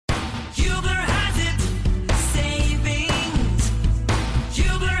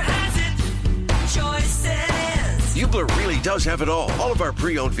does have it all. All of our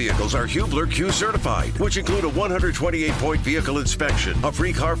pre-owned vehicles are Hubler Q certified, which include a 128-point vehicle inspection, a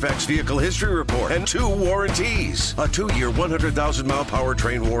free Carfax vehicle history report, and 2 warranties. A 2-year, 100,000-mile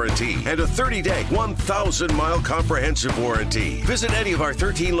powertrain warranty, and a 30-day, 1,000-mile comprehensive warranty. Visit any of our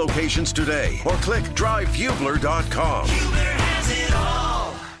 13 locations today, or click drivehubler.com. Hubler has it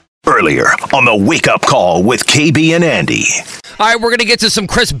all. Earlier on the Wake Up Call with KB and Andy. All right, we're going to get to some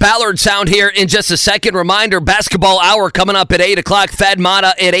Chris Ballard sound here in just a second. Reminder, basketball hour coming up at 8 o'clock. Fed Matta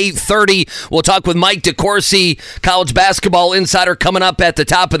at 8:30. We'll talk with Mike DeCourcy, college basketball insider, coming up at the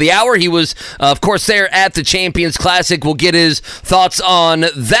top of the hour. He was, of course, there at the Champions Classic. We'll get his thoughts on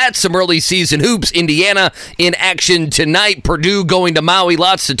that. Some early season hoops. Indiana in action tonight. Purdue going to Maui.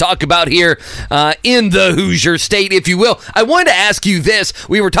 Lots to talk about here in the Hoosier State, if you will. I wanted to ask you this.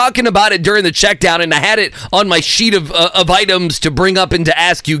 We were talking about it during the check down, and I had it on my sheet of items to bring up and to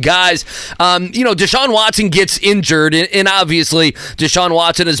ask you guys. Deshaun Watson gets injured, and obviously Deshaun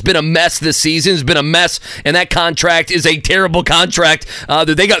Watson has been a mess this season. Has been a mess, and that contract is a terrible contract.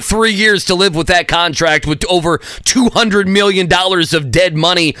 They got 3 years to live with that contract, with over $200 million of dead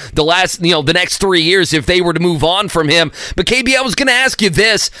money the next 3 years if they were to move on from him. But KB, I was going to ask you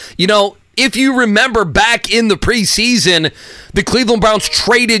this. If you remember back in the preseason, the Cleveland Browns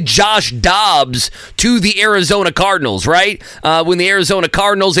traded Josh Dobbs to the Arizona Cardinals, right? When the Arizona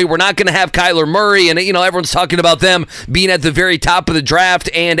Cardinals, they were not going to have Kyler Murray, and everyone's talking about them being at the very top of the draft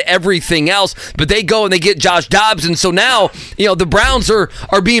and everything else, but they go and they get Josh Dobbs, and so now, the Browns are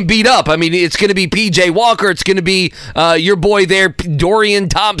being beat up. I mean, it's going to be P.J. Walker, it's going to be your boy there, Dorian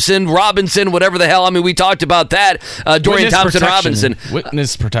Thompson, Robinson, whatever the hell. I mean, we talked about that, Dorian Thompson, Robinson.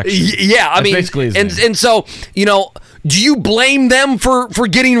 Witness protection. Yeah, I mean, and so, do you blame them for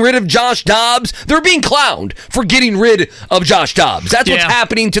getting rid of Josh Dobbs? They're being clowned for getting rid of Josh Dobbs. That's what's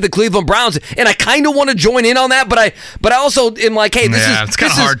happening to the Cleveland Browns, and I kind of want to join in on that, but I also am like, hey, it's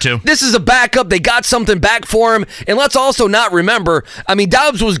kind of hard to. This is a backup. They got something back for him, and let's also not remember, I mean,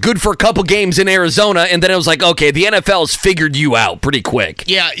 Dobbs was good for a couple games in Arizona, and then it was like, okay, the NFL's figured you out pretty quick.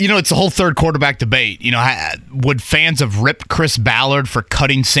 Yeah, it's the whole third quarterback debate. Would fans have ripped Chris Ballard for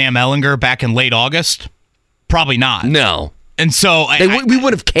cutting Sam Ehlinger back in late August? Probably not. No. And so we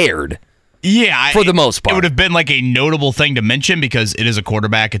would have cared. Yeah. For the most part. It would have been like a notable thing to mention because it is a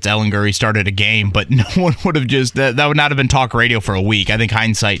quarterback. It's Ehlinger. He started a game, but no one would have that would not have been talk radio for a week. I think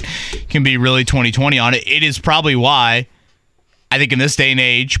hindsight can be really 20/20 on it. It is probably why I think in this day and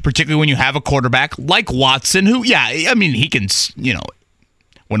age, particularly when you have a quarterback like Watson, who, he can,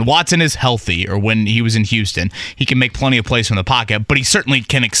 when Watson is healthy, or when he was in Houston, he can make plenty of plays from the pocket, but he certainly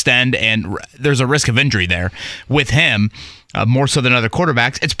can extend, and there's a risk of injury there with him, more so than other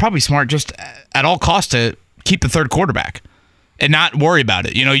quarterbacks. It's probably smart just at all costs to keep the third quarterback and not worry about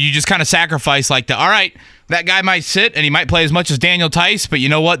it. You just kind of sacrifice all right, that guy might sit, and he might play as much as Daniel Tice, but you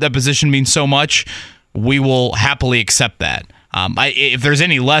know what? That position means so much. We will happily accept that. If there's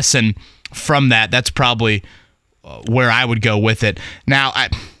any lesson from that, that's probably where I would go with it. Now, I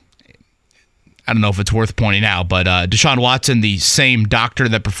don't know if it's worth pointing out, but Deshaun Watson, the same doctor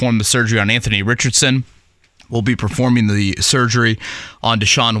that performed the surgery on Anthony Richardson, will be performing the surgery on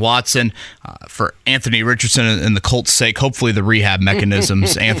Deshaun Watson. For Anthony Richardson and the Colts' sake, hopefully the rehab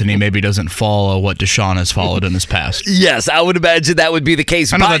mechanisms, Anthony maybe doesn't follow what Deshaun has followed in his past. Yes, I would imagine that would be the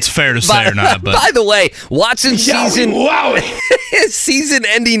case. I know that's fair to say or not. But by the way, Watson's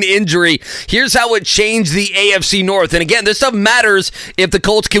season-ending injury, here's how it changed the AFC North. And again, this stuff matters if the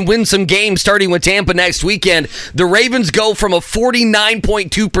Colts can win some games starting with Tampa next weekend. The Ravens go from a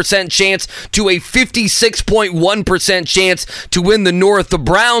 49.2% chance to a 56.1% chance to win the North. The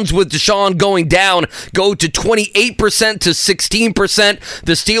Browns, with Deshaun going down, go to 28% to 16%.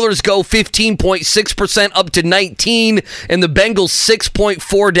 The Steelers go 15.6% up to 19%, and the Bengals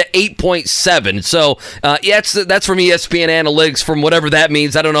 6.4 to 8.7. So that's from ESPN Analytics, from whatever that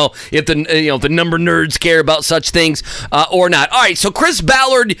means. I don't know if the number nerds care about such things or not. All right, so Chris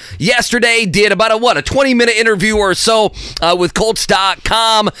Ballard yesterday did about a 20-minute interview or so with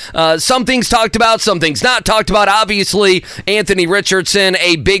Colts.com. Some things talked about, some things not talked about. Obviously, Anthony Richardson,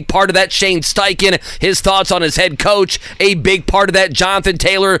 a big part of that. Shane Steichen, his thoughts on his head coach, a big part of that. Jonathan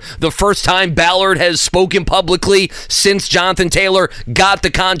Taylor, the first time Ballard has spoken publicly since Jonathan Taylor got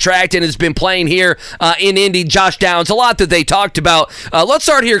the contract and has been playing here in Indy. Josh Downs, a lot that they talked about. Let's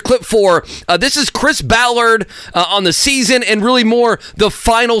start here, clip 4. This is Chris Ballard on the season and really more the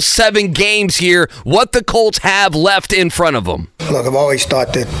final 7 games here, what the Colts have left in front of them. Look, I've always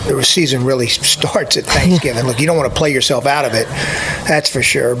thought that the season really starts at Thanksgiving. Look, you don't want to play yourself out of it, that's for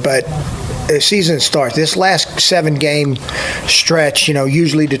sure. But season starts, this last 7-game stretch,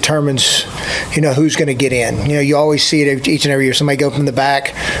 usually determines, who's going to get in. You always see it each and every year. Somebody go from the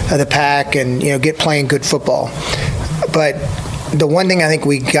back of the pack and, get playing good football. But the one thing I think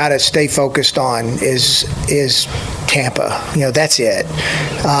we got to stay focused on is Tampa. That's it.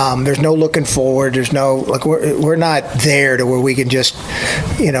 There's no looking forward. There's no, we're not there to where we can just,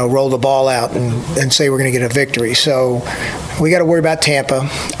 roll the ball out and say we're going to get a victory. So we got to worry about Tampa.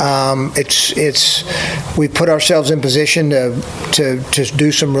 We put ourselves in position to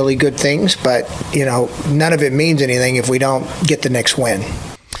do some really good things, but, none of it means anything if we don't get the next win.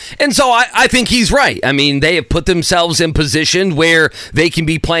 And so I think he's right. I mean, they have put themselves in position where they can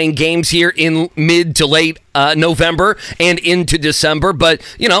be playing games here in mid to late November and into December. But,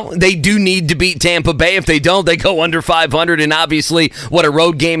 they do need to beat Tampa Bay. If they don't, they go under 500. And obviously, what a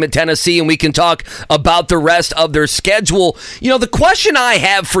road game at Tennessee. And we can talk about the rest of their schedule. The question I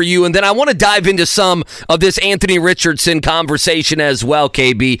have for you, and then I want to dive into some of this Anthony Richardson conversation as well,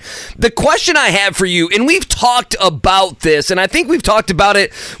 KB. The question I have for you, and we've talked about this, and I think we've talked about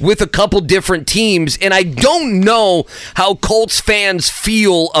it with a couple different teams, and I don't know how Colts fans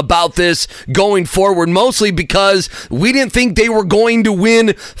feel about this going forward, mostly because we didn't think they were going to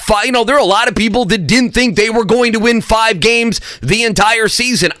win 5. There are a lot of people that didn't think they were going to win 5 games the entire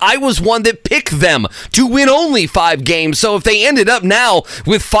season. I was one that picked them to win only 5 games, so if they ended up now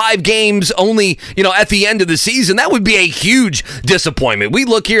with 5 games only, at the end of the season, that would be a huge disappointment. We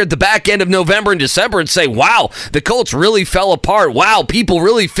look here at the back end of November and December and say, wow, the Colts really fell apart. Wow, people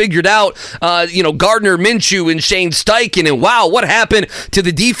really figured out, Gardner Minshew and Shane Steichen, and wow, what happened to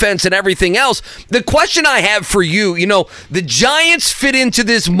the defense and everything else? The question I have for you, the Giants fit into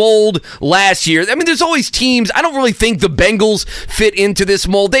this mold last year. I mean, there's always teams. I don't really think the Bengals fit into this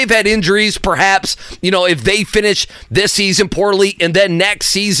mold. They've had injuries, perhaps, if they finish this season poorly and then next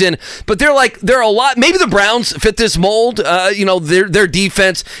season, but they're a lot. Maybe the Browns fit this mold. Their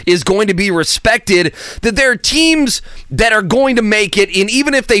defense is going to be respected. That there are teams that are going to make it, and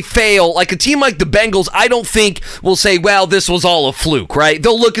even if they fail, like a team like the Bengals, I don't think will say, well, this was all a fluke, right?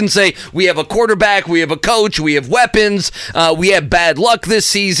 They'll look and say, we have a quarterback, we have a coach, we have weapons, we had bad luck this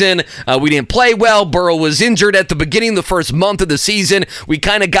season, we didn't play well, Burrow was injured at the beginning, the first month of the season, we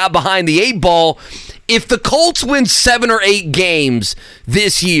kind of got behind the 8 ball. If the Colts win 7 or 8 games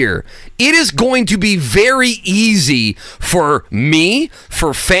this year, it is going to be very easy for me,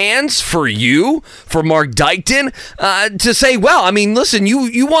 for fans, for you, for Mark Dykton, to say, well, I mean, listen,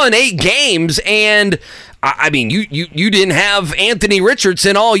 you won 8 games, and I mean, you didn't have Anthony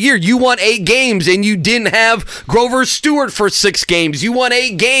Richardson all year. You won 8 games, and you didn't have Grover Stewart for 6 games. You won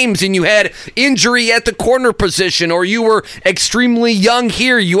 8 games, and you had injury at the corner position, or you were extremely young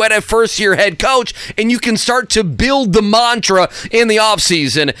here. You had a first-year head coach, and you can start to build the mantra in the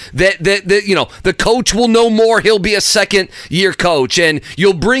offseason that the coach will know more. He'll be a second-year coach, and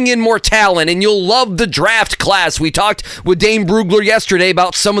you'll bring in more talent, and you'll love the draft class. We talked with Dane Brugler yesterday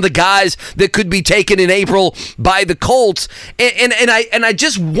about some of the guys that could be taken in April by the Colts, and I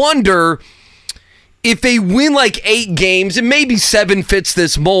just wonder if they win 8 games and maybe 7 fits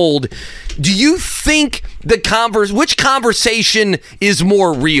this mold. Do you think which conversation is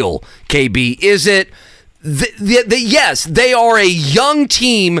more real, KB? Is it yes, they are a young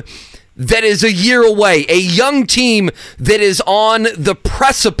team that is a year away, a young team that is on the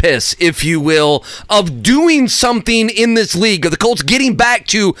precipice, if you will, of doing something in this league, of the Colts getting back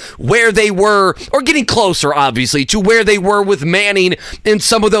to where they were, or getting closer, obviously, to where they were with Manning in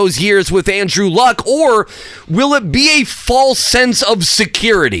some of those years with Andrew Luck, or will it be a false sense of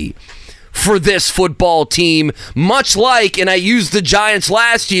security for this football team, much like, and I used the Giants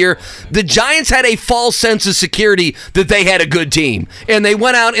last year, the Giants had a false sense of security that they had a good team. And they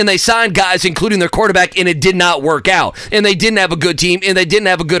went out and they signed guys, including their quarterback, and it did not work out. And they didn't have a good team, and they didn't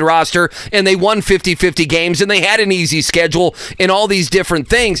have a good roster, and they won 50-50 games, and they had an easy schedule, and all these different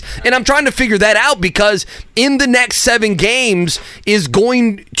things. And I'm trying to figure that out because in the next 7 games is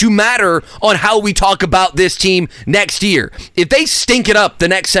going to matter on how we talk about this team next year. If they stink it up the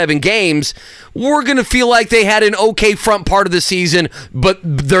next 7 games, we're going to feel like they had an okay front part of the season, but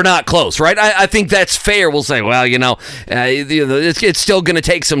they're not close, right? I think that's fair. We'll say, well, it's still going to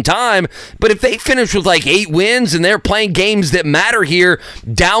take some time. But if they finish with 8 wins and they're playing games that matter here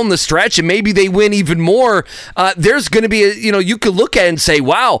down the stretch, and maybe they win even more, there's going to be you could look at it and say,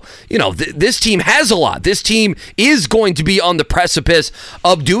 wow, this team has a lot. This team is going to be on the precipice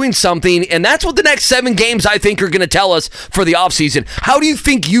of doing something, and that's what the next 7 games, I think, are going to tell us for the offseason. How do you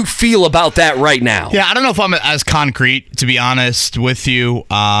think you feel about that right now? Yeah, I don't know if I'm as concrete, to be honest with you.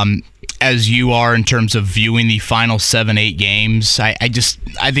 as you are in terms of viewing the final 7-8 games. I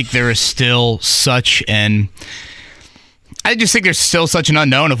think there is still such an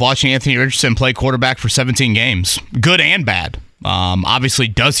unknown of watching Anthony Richardson play quarterback for 17 games, good and bad. Obviously,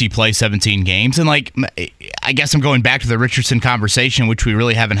 does he play 17 games? And I guess I'm going back to the Richardson conversation, which we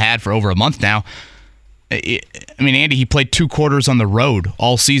really haven't had for over a month now. Andy, he played 2 quarters on the road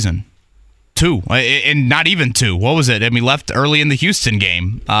all season. 2, and not even 2. What was it? He left early in the Houston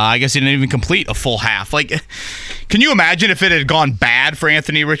game. I guess he didn't even complete a full half. Can you imagine if it had gone bad for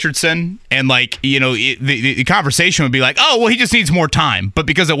Anthony Richardson? And the conversation would be like, oh, well, he just needs more time. But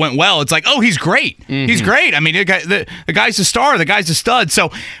because it went well, it's like, oh, he's great. Mm-hmm. He's great. The guy's a star. The guy's a stud.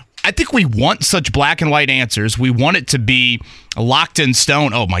 So I think we want such black and white answers. We want it to be locked in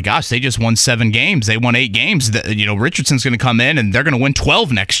stone. Oh my gosh, they just won 7 games. They won 8 games. Richardson's going to come in and they're going to win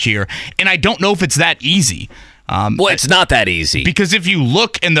 12 next year. And I don't know if it's that easy. It's not that easy. Because if you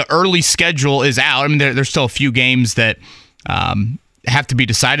look and the early schedule is out, there's still a few games that have to be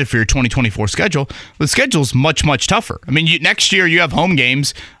decided for your 2024 schedule. The schedule's much, much tougher. Next year you have home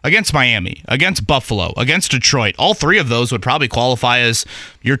games against Miami, against Buffalo, against Detroit. All 3 of those would probably qualify as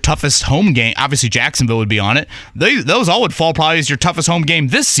your toughest home game. Obviously, Jacksonville would be on it. Those all would fall probably as your toughest home game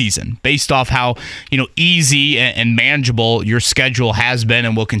this season, based off how easy and manageable your schedule has been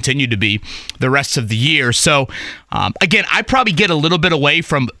and will continue to be the rest of the year. So, again, I probably get a little bit away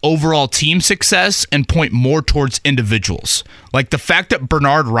from overall team success and point more towards individuals. Like the fact that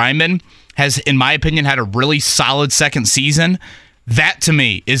Bernhard Raimann has, in my opinion, had a really solid second season, that to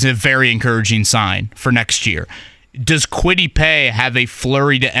me is a very encouraging sign for next year. Does Kwity Paye have a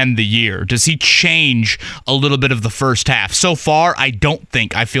flurry to end the year? Does he change a little bit of the first half? So far, I don't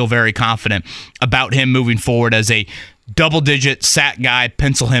think I feel very confident about him moving forward as a double-digit sack guy.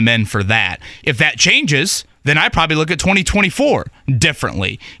 Pencil him in for that. If that changes, then I probably look at 2024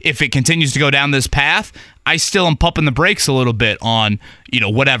 differently. If it continues to go down this path, I still am pumping the brakes a little bit on,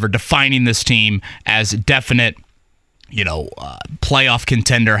 defining this team as definite, playoff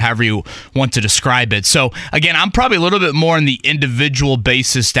contender, however you want to describe it. So, again, I'm probably a little bit more on the individual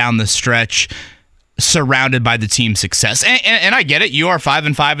basis down the stretch, surrounded by the team success. And I get it. You are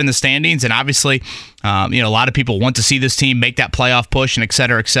 5-5 in the standings, and obviously, a lot of people want to see this team make that playoff push, and et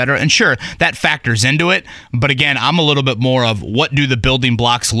cetera, et cetera. And sure, that factors into it. But again, I'm a little bit more of what do the building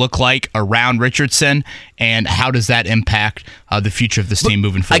blocks look like around Richardson, and how does that impact the future of this team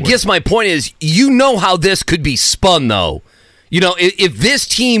moving forward? I guess my point is, how this could be spun, though. If this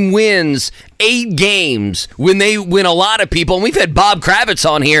team wins 8 games when they win a lot of people, and we've had Bob Kravitz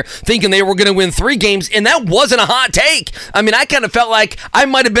on here thinking they were going to win 3 games, and that wasn't a hot take. I kind of felt like I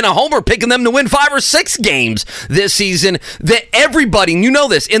might have been a homer picking them to win 5 or 6 games this season. That everybody, and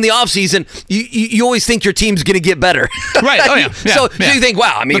this, in the offseason, you always think your team's going to get better. Right, oh yeah. So you think,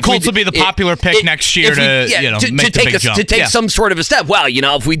 wow, the Colts will be the popular pick next year to make the big jump. To take some sort of a step. Well,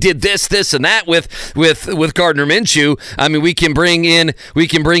 if we did this, and that with Gardner Minshew, we can bring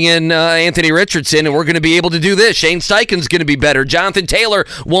in Anthony Richardson, and we're going to be able to do this. Shane Steichen's going to be better. Jonathan Taylor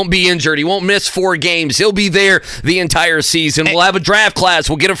won't be injured. He won't miss 4 games. He'll be there the entire season. We'll have a draft class.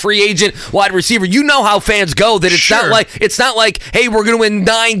 We'll get a free agent wide receiver. You know how fans go. That it's not like hey, we're going to win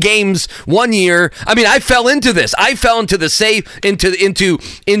 9 games one year. I fell into this. I fell into the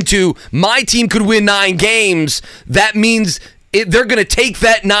into my team could win 9 games. That means they're going to take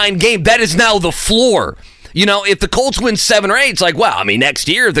that 9 game. That is now the floor. If the Colts win 7 or 8, it's like, well, next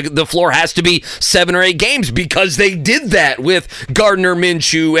year the floor has to be 7 or 8 games because they did that with Gardner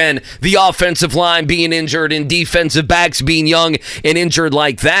Minshew and the offensive line being injured and defensive backs being young and injured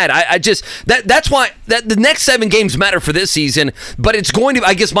like that. That's why the next 7 games matter for this season, but it's going to,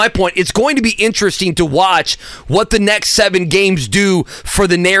 I guess my point, it's going to be interesting to watch what the next 7 games do for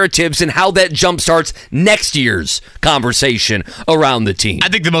the narratives and how that jumpstarts next year's conversation around the team. I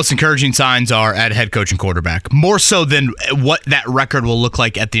think the most encouraging signs are at head coach and quarterback. More so than what that record will look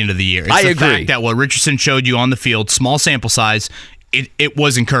like at the end of the year. It's the fact that what Richardson showed you on the field, small sample size, it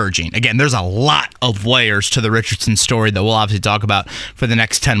was encouraging. Again, there's a lot of layers to the Richardson story that we'll obviously talk about for the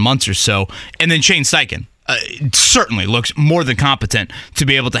next 10 months or so. And then Shane Steichen certainly looks more than competent to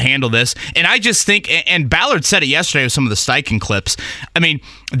be able to handle this. And I just think, and Ballard said it yesterday with some of the Steichen clips,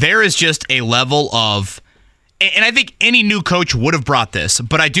 there is just a level of, and I think any new coach would have brought this,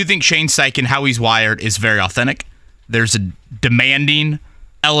 but I do think Shane Steichen, how he's wired, is very authentic. There's a demanding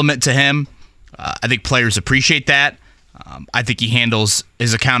element to him. I think players appreciate that. I think he handles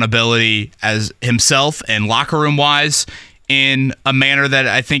his accountability as himself and locker room wise in a manner that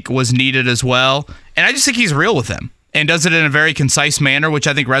I think was needed as well. And I just think he's real with him. and does it in a very concise manner, which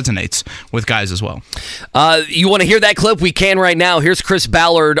I think resonates with guys as well. You want to hear that clip? We can right now. Here's Chris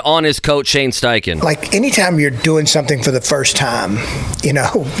Ballard on his coach, Shane Steichen. Like, anytime you're doing something for the first time,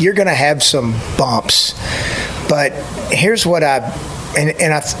 you're going to have some bumps. But here's what I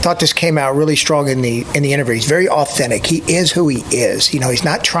thought this came out really strong in the interview. He's very authentic. He is who he is. He's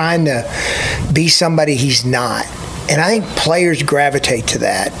not trying to be somebody he's not. And I think players gravitate to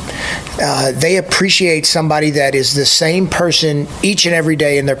that. They appreciate somebody that is the same person each and every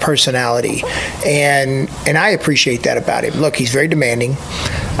day in their personality. And I appreciate that about him. Look, he's very demanding.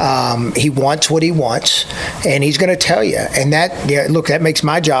 He wants what he wants, and he's going to tell you. And that makes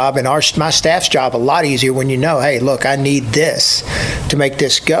my job and my staff's job a lot easier when hey, look, I need this to make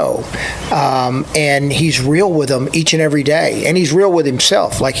this go. And he's real with them each and every day. And he's real with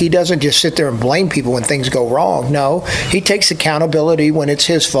himself. Like, he doesn't just sit there and blame people when things go wrong. No, he takes accountability when it's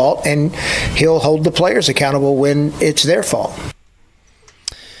his fault, and he'll hold the players accountable when it's their fault.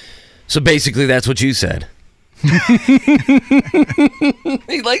 So basically, that's what you said. He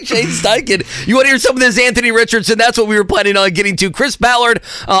likes Shane Steichen. You want to hear some of this Anthony Richardson? That's what we were planning on getting to. Chris Ballard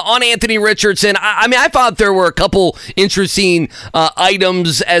on Anthony Richardson. I thought there were a couple interesting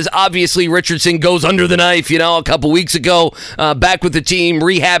items, as obviously Richardson goes under the knife, a couple weeks ago, back with the team,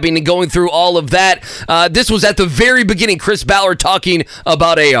 rehabbing and going through all of that. This was at the very beginning, Chris Ballard talking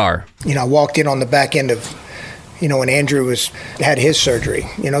about AR. I walked in on the back end of, when Andrew had his surgery,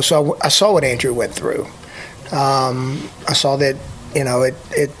 so I saw what Andrew went through. I saw that,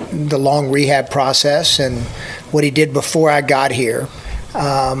 the long rehab process and what he did before I got here.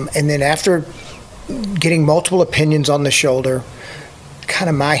 And then after getting multiple opinions on the shoulder, kind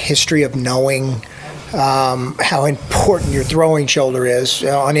of my history of knowing how important your throwing shoulder is.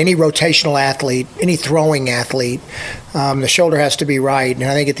 On any rotational athlete, any throwing athlete, the shoulder has to be right. And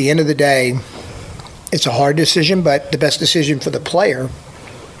I think at the end of the day, it's a hard decision, but the best decision for the player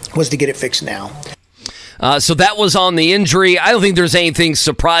was to get it fixed now. So that was on the injury. I don't think there's anything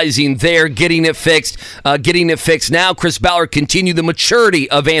surprising there, getting it fixed now. Chris Ballard continued the maturity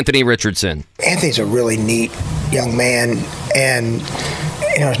of Anthony Richardson. Anthony's a really neat young man, and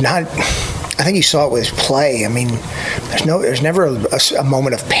I think you saw it with his play. There's never a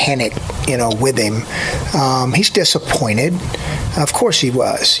moment of panic, with him. He's disappointed. Of course he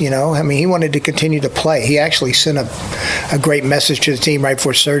was, he wanted to continue to play. He actually sent a great message to the team right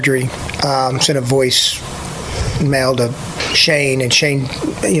before surgery, sent a voice mail to Shane, and Shane,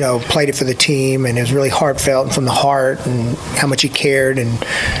 played it for the team, and it was really heartfelt and from the heart, and how much he cared and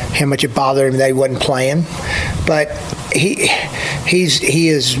how much it bothered him that he wasn't playing. But he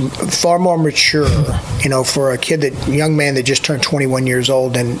is far more mature, for a young man that just turned 21 years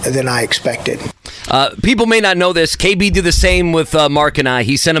old than I expected. People may not know this. KB did the same with Mark and I.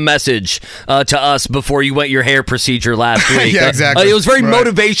 He sent a message to us before you went your hair procedure last week. Yeah, exactly. It was very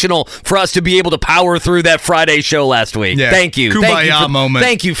motivational for us to be able to power through that Friday show last week. Yeah. Thank you. Kumbaya moment.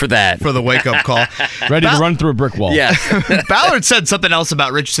 Thank you for that. For the wake-up call. Ready to run through a brick wall. Yeah. Ballard said something else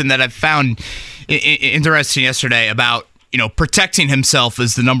about Richardson that I found interesting yesterday about, protecting himself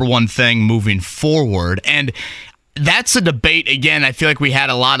is the number one thing moving forward. And that's a debate, again, I feel like we had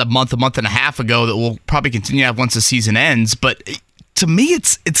a lot a month and a half ago that we'll probably continue to have once the season ends. But to me,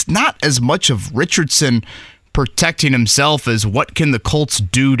 it's not as much of Richardson protecting himself as what can the Colts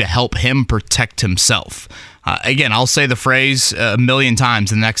do to help him protect himself. Again, I'll say the phrase a million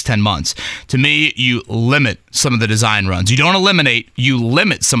times in the next 10 months. To me, you limit some of the design runs. You don't eliminate, you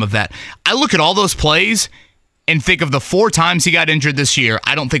limit some of that. I look at all those plays and think of the 4 times he got injured this year.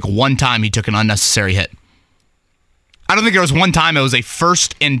 I don't think one time he took an unnecessary hit. I don't think there was one time it was a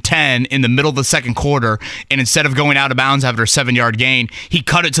 1st and 10 in the middle of the second quarter, and instead of going out of bounds after a 7-yard gain, he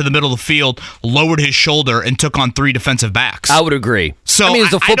cut it to the middle of the field, lowered his shoulder, and took on 3 defensive backs. I would agree. So it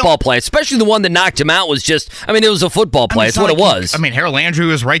was a football play, especially the one that knocked him out was just, it was a football play. It's what it was. Harold Landry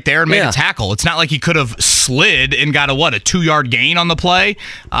was right there and made a tackle. It's not like he could have slid and got a 2-yard gain on the play.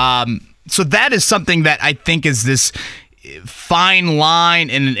 So that is something that I think is this fine line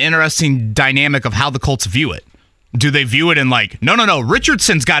and an interesting dynamic of how the Colts view it. Do they view it in no,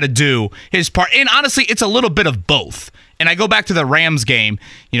 Richardson's got to do his part? And honestly, it's a little bit of both. And I go back to the Rams game.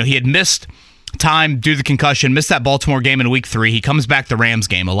 He had missed time due to the concussion, missed that Baltimore game in week 3. He comes back the Rams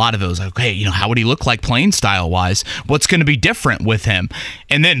game. A lot of it was like, hey, how would he look like playing style-wise? What's going to be different with him?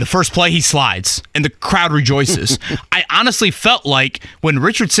 And then the first play, he slides, and the crowd rejoices. I honestly felt like when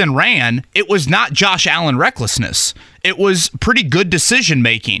Richardson ran, it was not Josh Allen recklessness. It was pretty good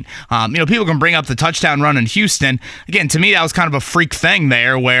decision-making. People can bring up the touchdown run in Houston. Again, to me, that was kind of a freak thing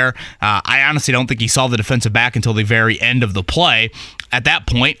there where I honestly don't think he saw the defensive back until the very end of the play. at that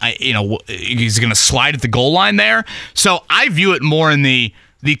point, he's going to slide at the goal line there. So I view it more in the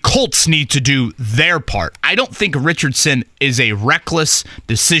Colts need to do their part. I don't think Richardson is a reckless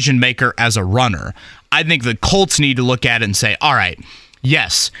decision maker as a runner. I think the Colts need to look at it and say, all right,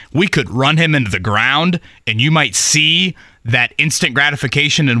 yes, we could run him into the ground, and you might see that instant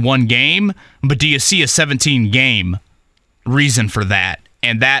gratification in one game, but do you see a 17-game reason for that?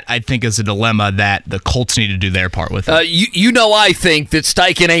 And that, I think, is a dilemma that the Colts need to do their part with it. I think that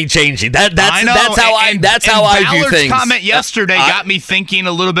Steichen ain't changing. That's how I view things. Ballard's comment yesterday got me thinking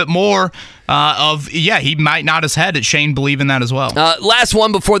a little bit more he might nod his head at Shane believing that as well. Last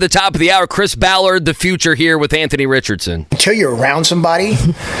one before the top of the hour. Chris Ballard, the future here with Anthony Richardson. Until you're around somebody,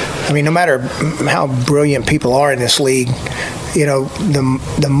 no matter how brilliant people are in this league,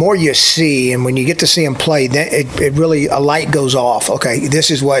 the more you see, and when you get to see him play, then it really, a light goes off. Okay,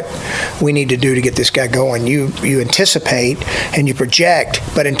 this is what we need to do to get this guy going. You anticipate and you project,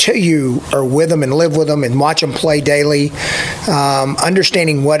 but until you are with him and live with him and watch him play daily,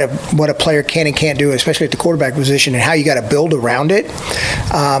 understanding what a player can and can't do, especially at the quarterback position, and how you got to build around it,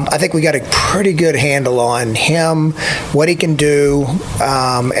 I think we got a pretty good handle on him, what he can do,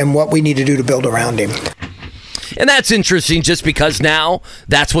 and what we need to do to build around him. And that's interesting just because now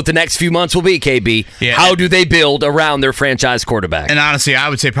that's what the next few months will be, KB. Yeah. How do they build around their franchise quarterback? And honestly, I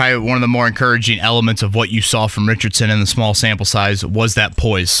would say probably one of the more encouraging elements of what you saw from Richardson in the small sample size was that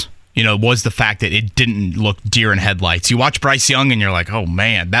poise. Was the fact that it didn't look deer in headlights. You watch Bryce Young and you're like, oh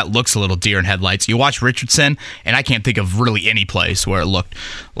man, that looks a little deer in headlights. You watch Richardson, and I can't think of really any place where it looked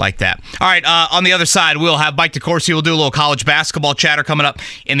like that. All right, on the other side, we'll have Mike DeCourcy. We'll do a little college basketball chatter coming up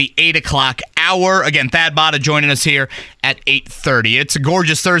in the 8 o'clock hour. Again, Thad Matta joining us here at 8:30. It's a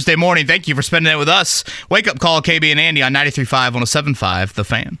gorgeous Thursday morning. Thank you for spending it with us. Wake Up Call, KB and Andy on 93.5, 107.5, The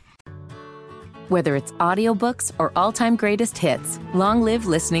Fan. Whether it's audiobooks or all-time greatest hits, long live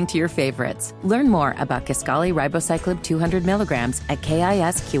listening to your favorites. Learn more about Kisqali Ribociclib 200 milligrams at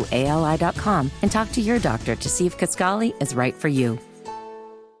KISQALI.com and talk to your doctor to see if Kisqali is right for you.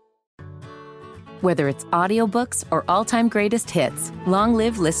 Whether it's audiobooks or all-time greatest hits, long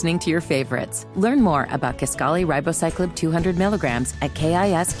live listening to your favorites. Learn more about Kisqali Ribociclib 200 milligrams at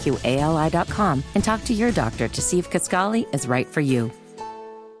KISQALI.com and talk to your doctor to see if Kisqali is right for you.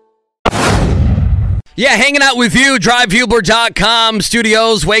 Yeah, hanging out with you, DriveHubler.com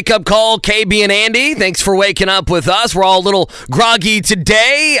studios, Wake Up Call, KB and Andy. Thanks for waking up with us. We're all a little groggy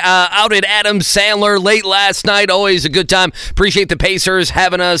today. Out at Adam Sandler late last night. Always a good time. Appreciate the Pacers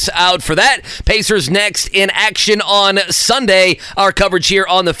having us out for that. Pacers next in action on Sunday. Our coverage here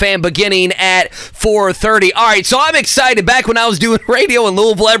on The Fan beginning at 4:30. All right, so I'm excited. Back when I was doing radio in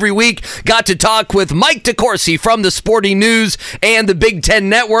Louisville every week, got to talk with Mike DeCourcy from the Sporting News and the Big Ten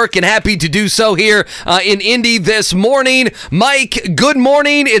Network, and happy to do so here in Indy this morning. Mike, good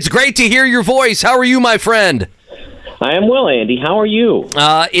morning. It's great to hear your voice. How are you, my friend? I am well, Andy. How are you?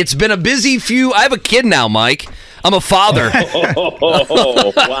 It's been a busy few. I have a kid now, Mike. I'm a father.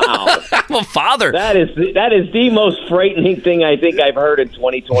 Wow. I'm a father. That is the most frightening thing I think I've heard in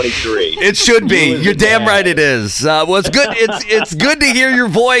 2023. It should be. You're damn right it is. Well, it's good. It's good to hear your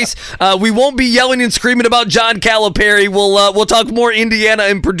voice. We won't be yelling and screaming about John Calipari. We'll talk more Indiana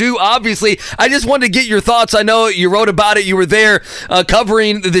and Purdue, obviously. I just wanted to get your thoughts. I know you wrote about it. You were there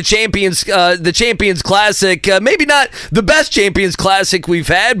covering the Champions Classic. Maybe not the best Champions Classic we've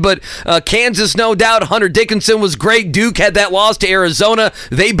had, but Kansas, no doubt. Hunter Dickinson was great. Duke had that loss to Arizona.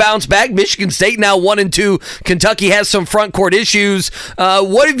 They bounced back. Michigan State now 1-2. Kentucky has some front court issues.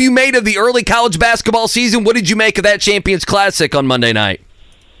 What have you made of the early college basketball season? What did you make of that Champions Classic on Monday night?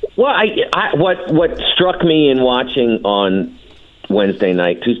 Well, what struck me in watching on Tuesday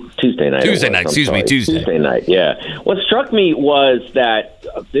night. Tuesday night, yeah. What struck me was that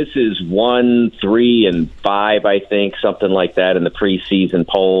this is 1, 3, and 5, I think, something like that in the preseason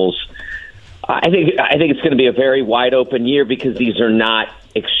polls. I think it's going to be a very wide open year because these are not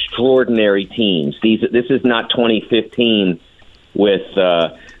extraordinary teams. This is not 2015 with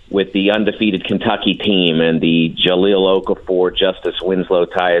the undefeated Kentucky team and the Jahlil Okafor, Justice Winslow,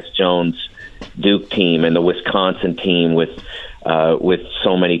 Tyus Jones Duke team and the Wisconsin team with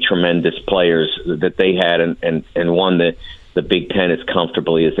so many tremendous players that they had and won the Big Ten as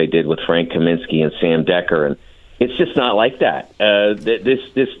comfortably as they did with Frank Kaminsky and Sam Decker. And it's just not like that.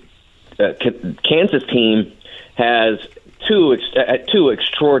 This Kansas team has two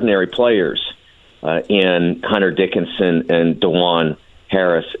extraordinary players in Hunter Dickinson and DeJuan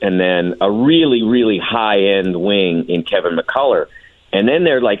Harris, and then a really, really high-end wing in Kevin McCullough. And then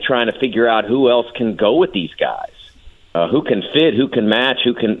they're like trying to figure out who else can go with these guys, who can fit, who can match,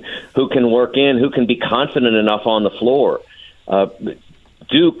 who can work in, who can be confident enough on the floor.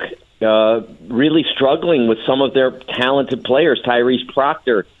 Duke really struggling with some of their talented players. Tyrese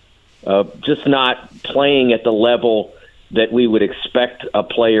Proctor just not playing at the level that we would expect a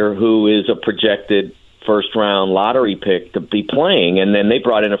player who is a projected first-round lottery pick to be playing. And then they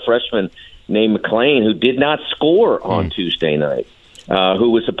brought in a freshman named McClain who did not score on Tuesday night,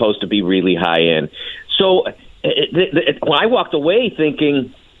 who was supposed to be really high-end. So when I walked away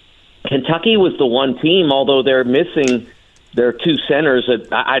thinking Kentucky was the one team, although they're missing their two centers.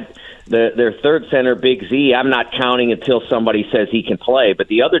 Their third center, Big Z, I'm not counting until somebody says he can play. But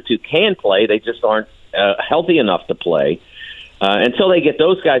the other two can play. They just aren't healthy enough to play. Until they get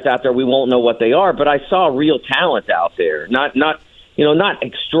those guys out there, we won't know what they are. But I saw real talent out there. Not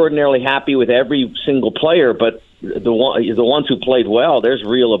extraordinarily happy with every single player, but the ones who played well, there's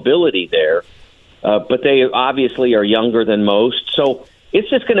real ability there. But they obviously are younger than most. So it's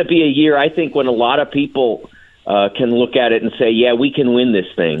just going to be a year, I think, when a lot of people can look at it and say, yeah, we can win this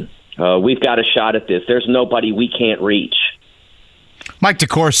thing. We've got a shot at this. There's nobody we can't reach. Mike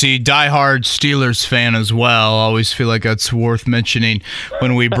DeCourcy, diehard Steelers fan as well. Always feel like that's worth mentioning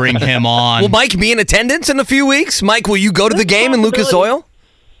when we bring him on. Will Mike be in attendance in a few weeks? Mike, will you go to the game in Lucas Oil?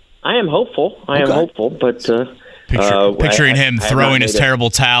 I am hopeful. I am hopeful, but... Picturing him throwing his terrible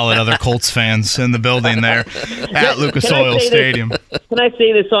towel at other Colts fans in the building there at Lucas Oil Stadium. Can I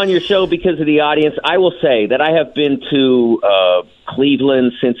say this on your show because of the audience? I will say that I have been to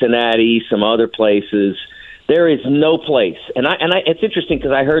Cleveland, Cincinnati, some other places. There is no place, and it's interesting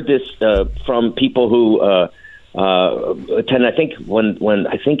because I heard this from people who attend. I think when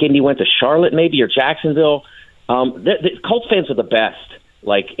I think Indy went to Charlotte, maybe, or Jacksonville. The Colts fans are the best,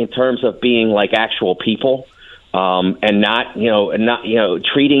 like in terms of being like actual people. And not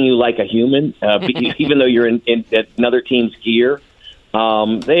treating you like a human, even though you're in another team's gear. They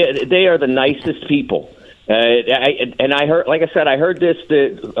are the nicest people. And I heard, like I said, I heard this.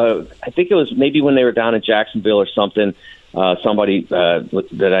 I think it was maybe when they were down in Jacksonville or something. Somebody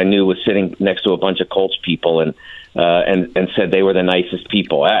that I knew was sitting next to a bunch of Colts people and said they were the nicest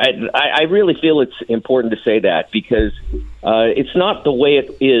people. I really feel it's important to say that because it's not the way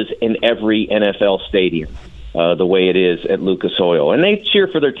it is in every NFL stadium. The way it is at Lucas Oil. And they cheer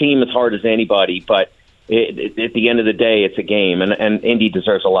for their team as hard as anybody, but at the end of the day, it's a game, and Indy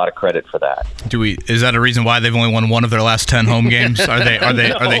deserves a lot of credit for that. Is that a reason why they've only won one of their last 10 home games? Are they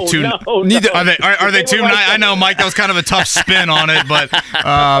too? Are they too? I know, Mike. That was kind of a tough spin on it, but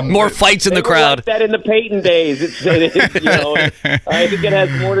more fights in the crowd. Like that in the Peyton days. I think it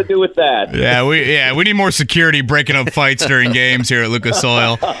has more to do with that. We need more security breaking up fights during games here at Lucas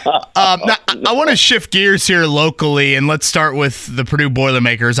Oil. Now, I want to shift gears here locally, and let's start with the Purdue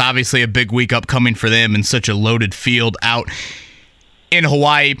Boilermakers. Obviously, a big week upcoming for them in such a loaded field out in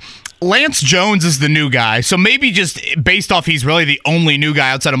Hawaii. Lance Jones is the new guy, so maybe just based off he's really the only new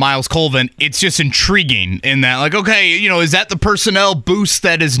guy outside of Miles Colvin, it's just intriguing in that, like, okay, is that the personnel boost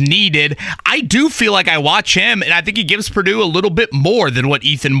that is needed? I do feel like I watch him, and I think he gives Purdue a little bit more than what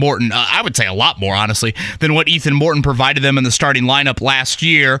Ethan Morton, I would say a lot more, honestly, than what Ethan Morton provided them in the starting lineup last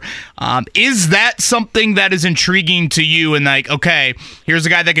year. Is that something that is intriguing to you? And like, okay, here's a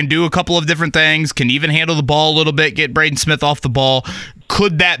guy that can do a couple of different things, can even handle the ball a little bit, get Braden Smith off the ball.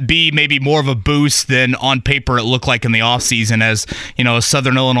 Could that be maybe more of a boost than on paper it looked like in the offseason as, a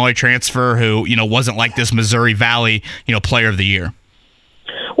Southern Illinois transfer who, wasn't like this Missouri Valley, player of the year?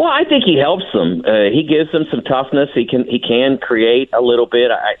 Well, I think he helps them. He gives them some toughness. He can create a little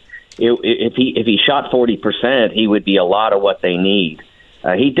bit. If he shot 40%, he would be a lot of what they need.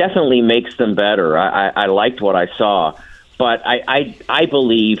 He definitely makes them better. I liked what I saw. But I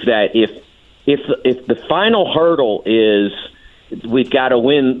believe that if the final hurdle is we've got to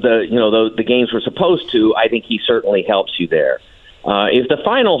win the games we're supposed to, I think he certainly helps you there. If the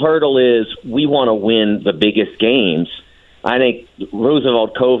final hurdle is we want to win the biggest games, I think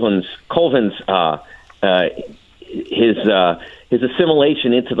Roosevelt Colvin's his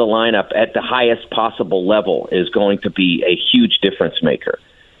assimilation into the lineup at the highest possible level is going to be a huge difference maker.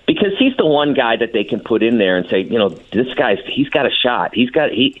 Because he's the one guy that they can put in there and say, this guy's he's got a shot. He's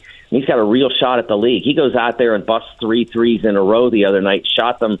got a real shot at the league. He goes out there and busts 3 threes in a row the other night,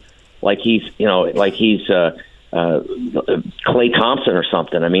 shot them like he's Klay Thompson or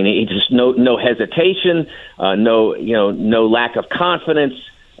something. I mean, he just no hesitation, no lack of confidence,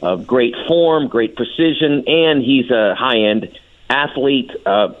 great form, great precision, and he's a high-end athlete.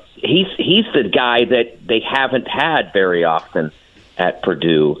 He's the guy that they haven't had very often at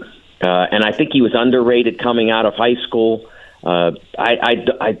Purdue, and I think he was underrated coming out of high school.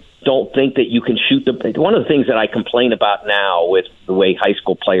 I don't think that you can shoot one of the things that I complain about now with the way high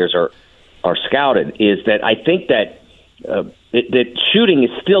school players are scouted is that I think that that shooting is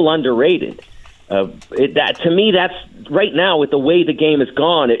still underrated. To me, that's right now with the way the game has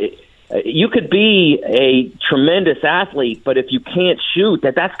gone. You could be a tremendous athlete, but if you can't shoot,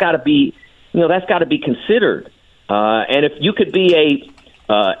 that's got to be considered. And if you could be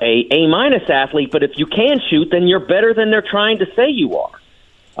a minus athlete, but if you can shoot, then you're better than they're trying to say you are.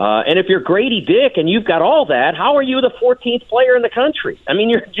 And if you're Grady Dick and you've got all that, how are you the 14th player in the country? I mean,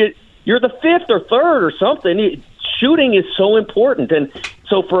 you're the 5th or 3rd or something. Shooting is so important, and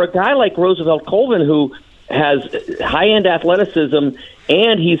so for a guy like Roosevelt Colvin, who has high-end athleticism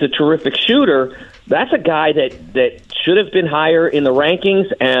and he's a terrific shooter, that's a guy that should have been higher in the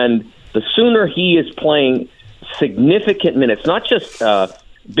rankings. And the sooner he is playing significant minutes, not just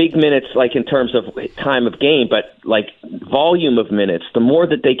big minutes like in terms of time of game, but like volume of minutes, the more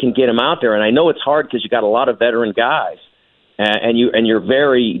that they can get him out there. And I know it's hard because you got a lot of veteran guys, and you're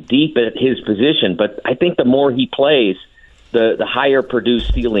very deep at his position. But I think the more he plays, the higher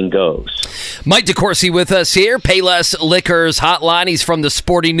Purdue's ceiling goes. Mike DeCourcy with us here, Payless Liquors Hotline. He's from the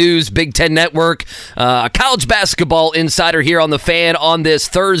Sporting News Big Ten Network, a college basketball insider here on the Fan on this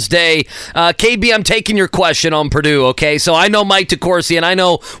Thursday. KB, I'm taking your question on Purdue, okay? So I know Mike DeCourcy, and I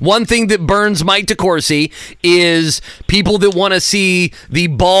know one thing that burns Mike DeCourcy is people that want to see the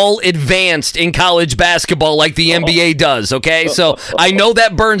ball advanced in college basketball like the NBA does, okay? So I know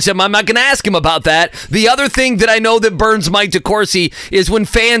that burns him. I'm not going to ask him about that. The other thing that I know that burns Mike DeCourcy is when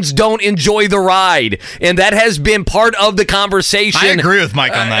fans don't enjoy the ride, and that has been part of the conversation. I agree with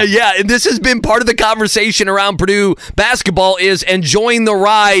Mike on that. Yeah, and this has been part of the conversation around Purdue basketball is enjoying the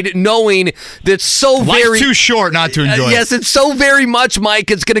ride, knowing that life's too short not to enjoy it. Yes, it's so very much,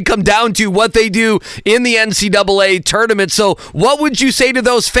 Mike, it's going to come down to what they do in the NCAA tournament. So what would you say to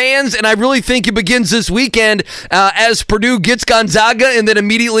those fans? And I really think it begins this weekend as Purdue gets Gonzaga and then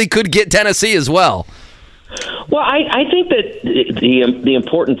immediately could get Tennessee as well. Well, I think that the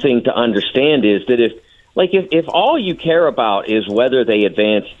important thing to understand is that if all you care about is whether they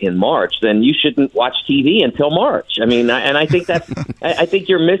advance in March, then you shouldn't watch TV until March. I mean, and I think I think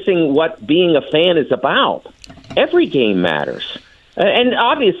you're missing what being a fan is about. Every game matters, and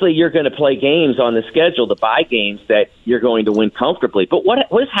obviously you're going to play games on the schedule, the bye games that you're going to win comfortably. But what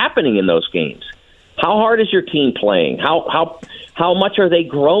is happening in those games? How hard is your team playing? How much are they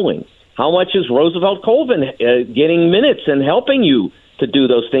growing? How much is Roosevelt Colvin getting minutes and helping you to do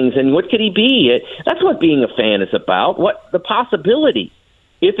those things? And what could he be? That's what being a fan is about. What the possibility?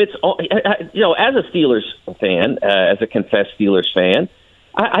 If it's as a Steelers fan, as a confessed Steelers fan,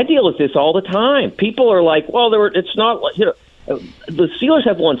 I deal with this all the time. People are like, "Well, it's not." The Steelers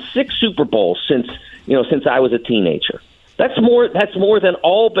have won 6 Super Bowls since I was a teenager. That's more than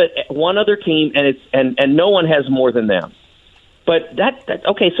all but one other team, and no one has more than them. But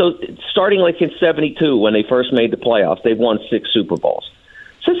okay, so starting like in 72 when they first made the playoffs, they've won 6 Super Bowls.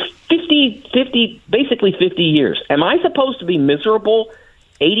 So it's basically 50 years. Am I supposed to be miserable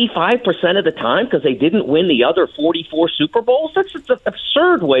 85% of the time because they didn't win the other 44 Super Bowls? That's an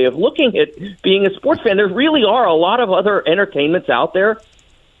absurd way of looking at being a sports fan. There really are a lot of other entertainments out there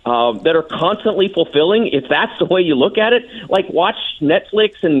that are constantly fulfilling, if that's the way you look at it. Like watch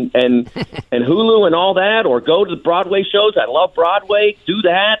Netflix and Hulu and all that, or go to the Broadway shows. I love Broadway. Do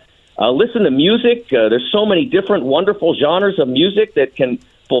that. Listen to music. There's so many different wonderful genres of music that can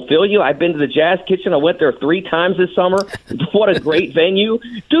fulfill you. I've been to the Jazz Kitchen. I went there 3 times this summer. What a great venue.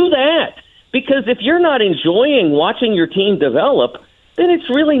 Do that. Because if you're not enjoying watching your team develop, then it's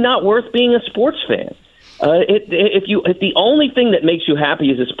really not worth being a sports fan. If the only thing that makes you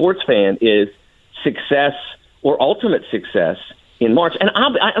happy as a sports fan is success or ultimate success in March, and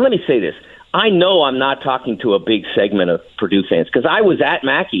let me say this, I know I'm not talking to a big segment of Purdue fans because I was at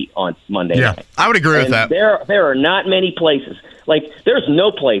Mackey on Monday night. I would agree with that. There are not many places. Like, there's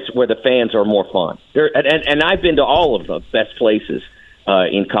no place where the fans are more fun. And I've been to all of the best places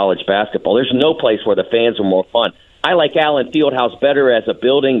in college basketball. There's no place where the fans are more fun. I like Allen Fieldhouse better as a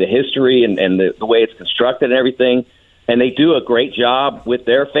building, the history and the way it's constructed and everything. And they do a great job with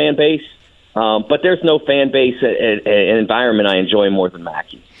their fan base. But there's no fan base an environment I enjoy more than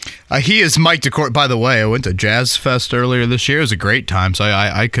Mackey. He is Mike DeCourcy. By the way, I went to Jazz Fest earlier this year. It was a great time, so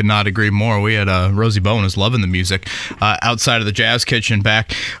I could not agree more. We had Rosie Bowen is loving the music outside of the Jazz Kitchen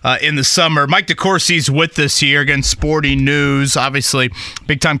back in the summer. Mike DeCourcy's with us here against Sporting News. Obviously,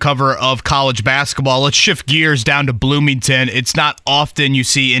 big-time cover of college basketball. Let's shift gears down to Bloomington. It's not often you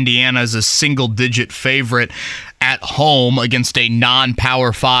see Indiana as a single-digit favorite at home against a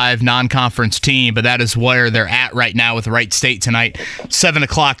non-Power 5, non-conference team, but that is where they're at right now with Wright State tonight. 7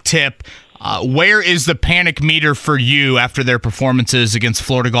 o'clock tip. Where is the panic meter for you after their performances against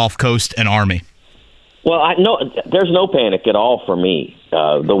Florida Gulf Coast and Army? Well, there's no panic at all for me,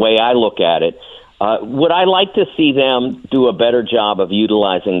 the way I look at it. Would I like to see them do a better job of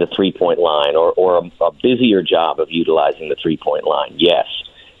utilizing the three-point line or a busier job of utilizing the three-point line? Yes.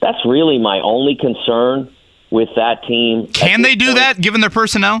 That's really my only concern with that team. Can they do that, given their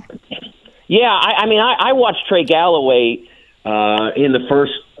personnel? Yeah, I watched Trey Galloway in the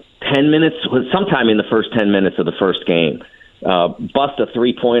first 10 minutes, sometime in the first 10 minutes of the first game, bust a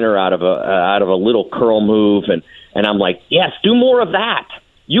three-pointer out of a little curl move, and I'm like, yes, do more of that.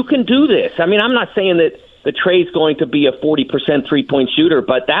 You can do this. I mean, I'm not saying that Trey's going to be a 40% three-point shooter,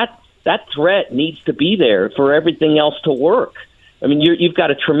 but that threat needs to be there for everything else to work. I mean, you've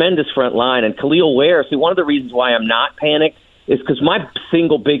got a tremendous front line, and Khalil Ware. See, one of the reasons why I'm not panicked is because my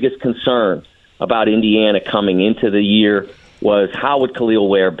single biggest concern about Indiana coming into the year was how would Khalil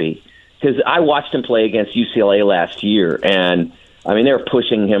Ware be? Because I watched him play against UCLA last year, and I mean, they were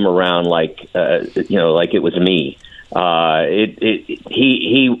pushing him around like it was me.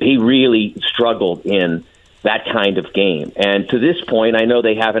 He really struggled in that kind of game, and to this point, I know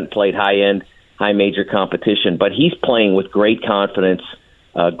they haven't played high major competition, but he's playing with great confidence,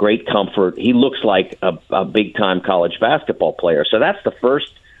 great comfort. He looks like a big time college basketball player. So that's the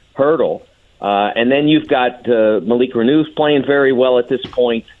first hurdle. And then you've got Malik Reneau's playing very well at this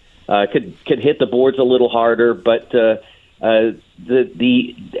point. Could hit the boards a little harder, but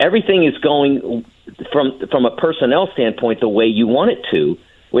everything is going from a personnel standpoint the way you want it to,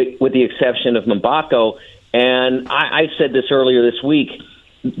 with the exception of Mbako. And I said this earlier this week.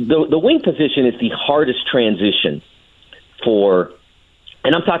 The wing position is the hardest transition for,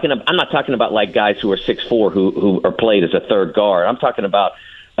 and I'm not talking about like guys who are 6'4" who are played as a third guard. I'm talking about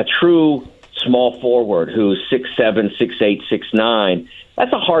a true small forward who's 6'7", 6'8", 6'9".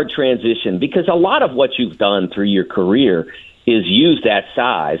 That's a hard transition because a lot of what you've done through your career is use that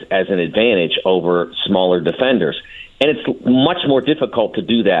size as an advantage over smaller defenders. And it's much more difficult to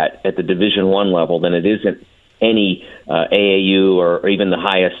do that at the Division I level than it is at any AAU or even the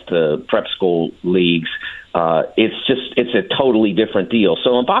highest prep school leagues. It's a totally different deal. So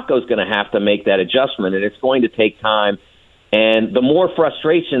Mbako's going to have to make that adjustment, and it's going to take time. And the more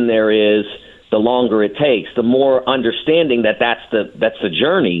frustration there is, the longer it takes. The more understanding that's the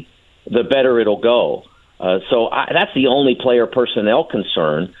journey, the better it'll go. So that's the only player personnel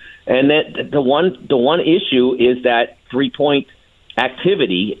concern. And that the one issue is that 3-point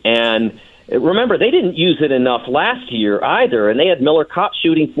activity. And remember, they didn't use it enough last year either, and they had Miller Kopp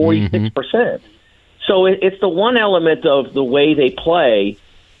shooting 46%. Mm-hmm. So it's the one element of the way they play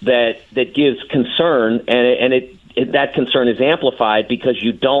that gives concern, and that concern is amplified because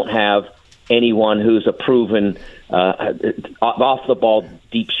you don't have anyone who's a proven off-the-ball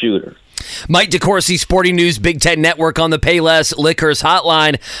deep shooter. Mike DeCourcy, Sporting News, Big Ten Network on the Payless Liquors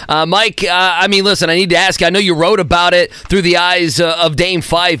Hotline. Mike, listen, I need to ask you, I know you wrote about it through the eyes of Dame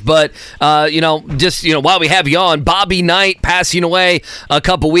Fife, but, while we have you on, Bobby Knight passing away a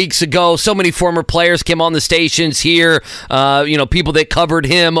couple weeks ago. So many former players came on the stations here, people that covered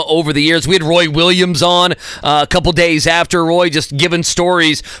him over the years. We had Roy Williams on a couple days after. Roy just giving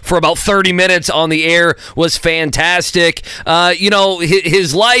stories for about 30 minutes on the air was fantastic.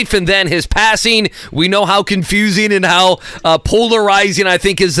 His life and then his passing, we know how confusing and how polarizing, I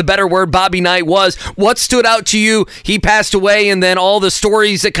think is the better word, Bobby Knight was. What stood out to you? He passed away, and then all the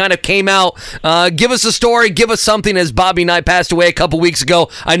stories that kind of came out. Give us a story, give us something as Bobby Knight passed away a couple weeks ago.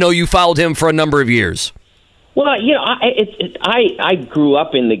 I know you followed him for a number of years. Well, I grew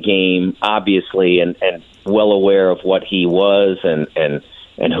up in the game, obviously, and well aware of what he was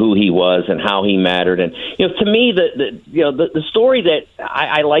and who he was and how he mattered. And, to me, the story that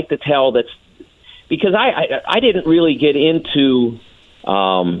I like to tell, that's because I didn't really get into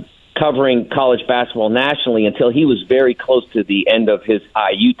covering college basketball nationally until he was very close to the end of his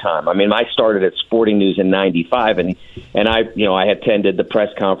IU time. I mean, I started at Sporting News in 95, and I attended the press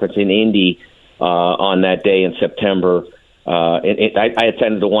conference in Indy on that day in September. I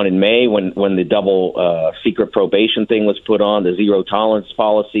attended the one in May when the double secret probation thing was put on, the zero tolerance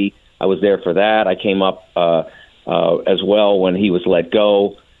policy. I was there for that. I came up as well when he was let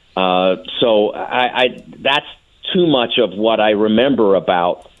go. So that's too much of what I remember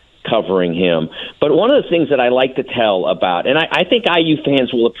about covering him. But one of the things that I like to tell about, and I think IU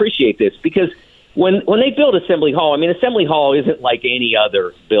fans will appreciate this, because when they build Assembly Hall, Assembly Hall isn't like any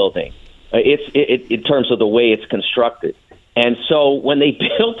other building. It's in terms of the way it's constructed. And so when they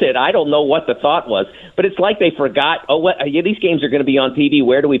built it, I don't know what the thought was, but it's like they forgot, these games are going to be on TV.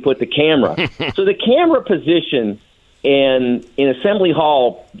 Where do we put the camera? So the camera position in Assembly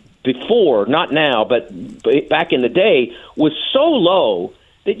Hall before, not now, but back in the day, was so low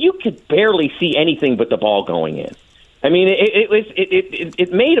that you could barely see anything but the ball going in. I mean,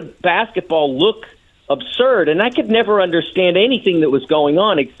 it made a basketball look absurd, and I could never understand anything that was going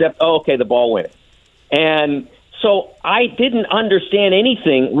on except, the ball went in. And so I didn't understand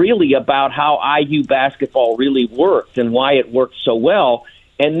anything really about how IU basketball really worked and why it worked so well.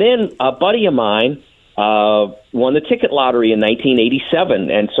 And then a buddy of mine won the ticket lottery in 1987,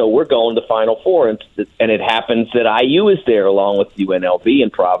 and so we're going to Final Four, and it happens that IU is there along with UNLV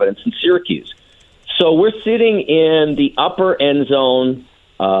and Providence and Syracuse. So we're sitting in the upper end zone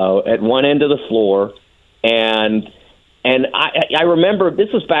at one end of the floor, and I remember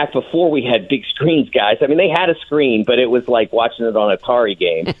this was back before we had big screens, guys. I mean, they had a screen, but it was like watching it on an Atari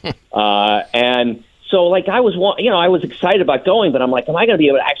game. And so, like, I was excited about going, but I'm like, am I going to be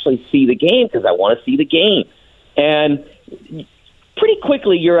able to actually see the game? Because I want to see the game. And pretty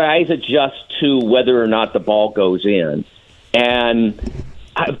quickly, your eyes adjust to whether or not the ball goes in.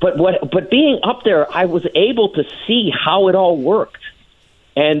 But being up there, I was able to see how it all worked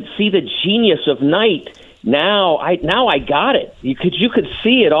and see the genius of Knight. Now I got it. You could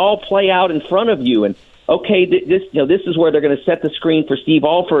see it all play out in front of you, and this is where they're going to set the screen for Steve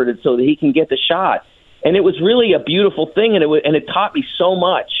Alford so that he can get the shot. And it was really a beautiful thing, and it taught me so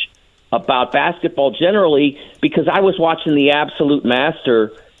much about basketball generally because I was watching the absolute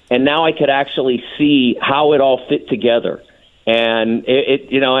master, and now I could actually see how it all fit together. And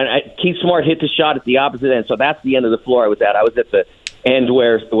Keith Smart hit the shot at the opposite end, so that's the end of the floor I was at. I was at the end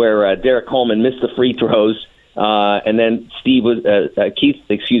where Derek Coleman missed the free throws, and then Keith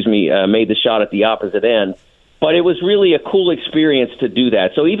made the shot at the opposite end. But it was really a cool experience to do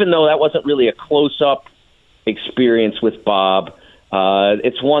that. So even though that wasn't really a close-up experience with Bob,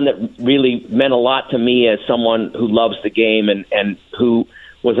 it's one that really meant a lot to me as someone who loves the game and who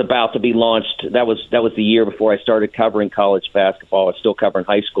was about to be launched. That was the year before I started covering college basketball. I was still covering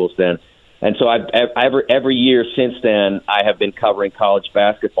high schools then. And so every year since then, I have been covering college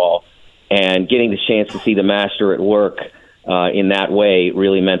basketball, and getting the chance to see the master at work in that way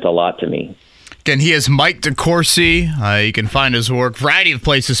really meant a lot to me. Again, he is Mike DeCourcy. You can find his work, variety of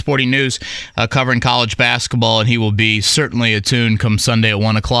places, Sporting News, covering college basketball, and he will be certainly attuned come Sunday at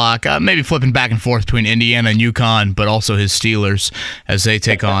 1 o'clock, maybe flipping back and forth between Indiana and UConn, but also his Steelers as they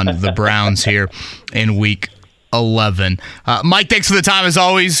take on the Browns here in Week 11. Mike, thanks for the time as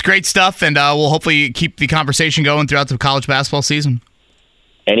always. Great stuff, and we'll hopefully keep the conversation going throughout the college basketball season.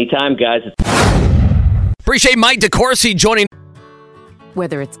 Anytime, guys. Appreciate Mike DeCourcy joining.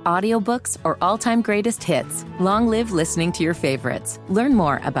 Whether it's audiobooks or all-time greatest hits, long live listening to your favorites. Learn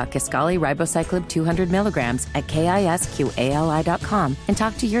more about Kisqali Ribociclib 200 milligrams at KISQALI.com and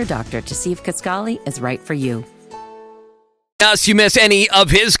talk to your doctor to see if Kisqali is right for you. If you miss any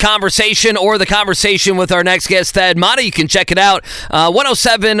of his conversation or the conversation with our next guest, Thad Matta, you can check it out,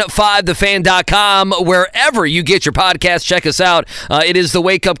 1075thefan.com, wherever you get your podcast. Check us out. It is the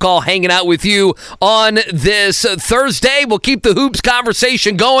Wake Up Call hanging out with you on this Thursday. We'll keep the hoops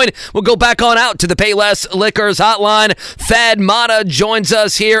conversation going. We'll go back on out to the Payless Liquors hotline. Thad Matta joins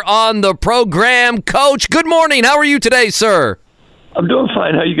us here on the program. Coach, good morning. How are you today, sir? I'm doing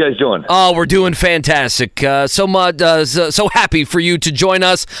fine. How you guys doing? Oh, we're doing fantastic. So happy for you to join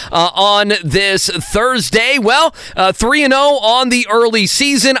us on this Thursday. Well, 3-0 on the early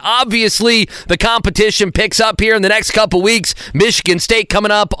season. Obviously, the competition picks up here in the next couple weeks. Michigan State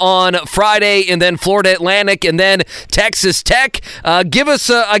coming up on Friday, and then Florida Atlantic, and then Texas Tech. Give us,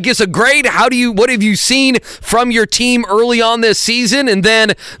 a grade. What have you seen from your team early on this season? And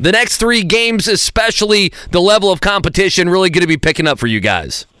then the next 3 games, especially the level of competition, really going to be picking up for you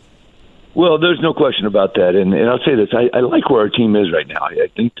guys. Well, there's no question about that, and I'll say this: I like where our team is right now. I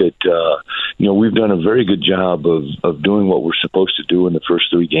think that we've done a very good job of doing what we're supposed to do in the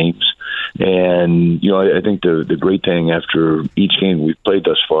first 3 games, and I think the great thing after each game we've played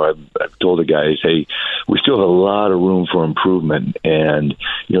thus far, I've told the guys, hey, we still have a lot of room for improvement, and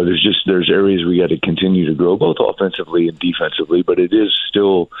there's areas we got to continue to grow, both offensively and defensively, but it is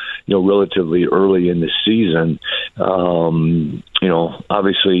still relatively early in the season.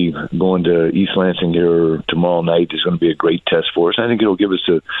 Obviously going to East Lansing here tomorrow night is going to be a great test for us. I think it'll give us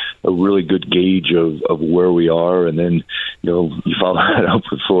a really good gauge of where we are, and then you follow that up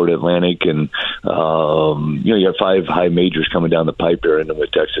with Florida Atlantic, and you have 5 high majors coming down the pipe there, and then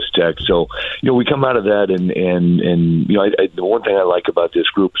with Texas Tech. So we come out of that, and the one thing I like about this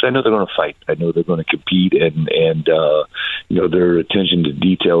group is I know they're going to fight. I know they're going to compete, and their attention to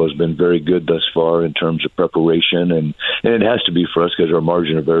detail has been very good thus far in terms of preparation, and it has to be for us because our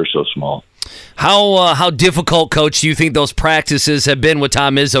margin of error is so small. How difficult, Coach, do you think those practices have been with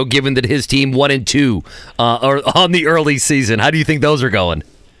Tom Izzo, given that his team 1-2 or on the early season? How do you think those are going?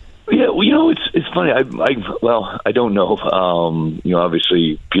 Yeah, well, it's funny. I don't know.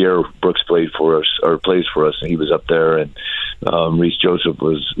 Obviously Pierre Brooks plays for us, and he was up there, and Reese Joseph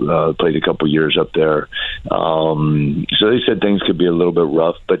played a couple years up there. So they said things could be a little bit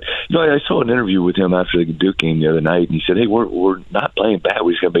rough, but I saw an interview with him after the Duke game the other night, and he said, "Hey, we're not playing bad.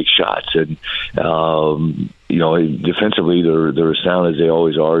 We just got to make shots." And defensively, they're as sound as they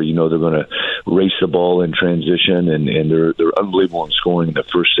always are. They're going to race the ball in transition, and they're unbelievable in scoring in the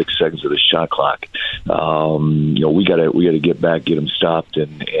first 6 seconds of the shot clock. We got to get back, get them stopped,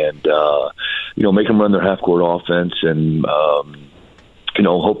 and make them run their half court offense, and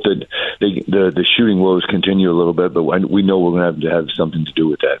hope that the shooting woes continue a little bit. But we know we're going to have something to do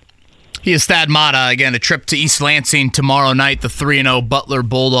with that. He is Thad Matta. Again, a trip to East Lansing tomorrow night. The 3-0 Butler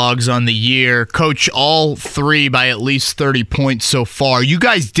Bulldogs on the year. Coach, all three by at least 30 points so far. You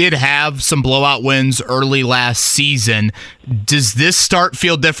guys did have some blowout wins early last season. Does this start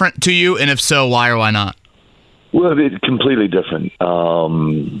feel different to you? And if so, why or why not? Well, it's completely different. I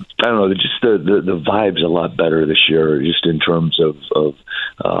don't know. Just the vibe's a lot better this year, just in terms of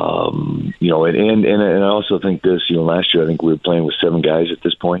and I also think this. Last year I think we were playing with 7 guys at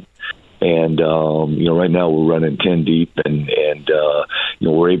this point. And, right now we're running 10 deep, and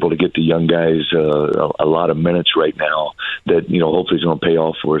we're able to get the young guys a lot of minutes right now that, hopefully is going to pay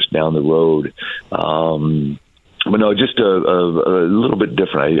off for us down the road. But no, just a little bit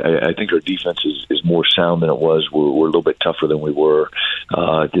different. I think our defense is more sound than it was. We're a little bit tougher than we were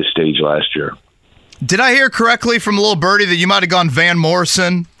at this stage last year. Did I hear correctly from a little birdie that you might have gone Van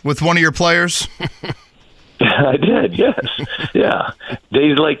Morrison with one of your players? I did, yes. Yeah.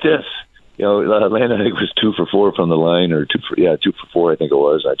 Days like this. Landon, I think, was 2 for 4 from the line, or 2 for 4, I think it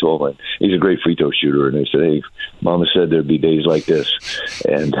was. I told him he's a great free throw shooter, and they said, "Hey, Mama said there'd be days like this."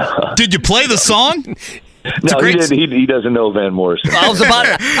 And did you play the song? No, he doesn't know Van Morrison. I was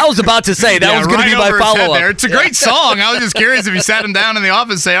about to say that was going to be my follow-up. It's a great song. I was just curious if you sat him down in the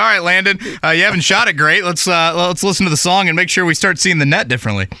office and say, "All right, Landon, you haven't shot it great. Let's listen to the song and make sure we start seeing the net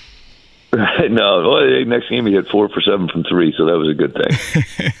differently." No, well, next game he hit 4 for 7 from 3, so that was a good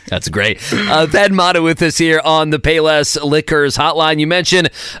thing. That's great. Thad Matta with us here on the Payless Liquors hotline. You mentioned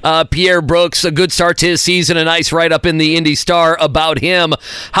Pierre Brooks, a good start to his season, a nice write-up in the Indy Star about him.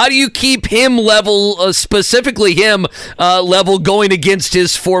 How do you keep him level, specifically him level, going against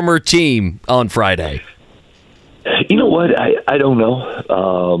his former team on Friday? You know what? I don't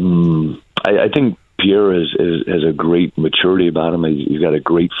know. I think Pierre has a great maturity about him. He's got a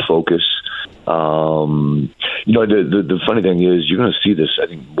great focus. The funny thing is, you're going to see this, I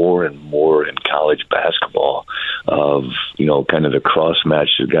think, more and more in college basketball of, kind of the cross match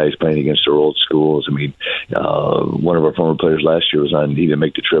of guys playing against their old schools. I mean, one of our former players last year he didn't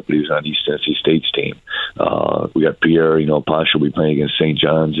make the trip, but he was on East Tennessee State's team. We got Pierre, Posh will be playing against St.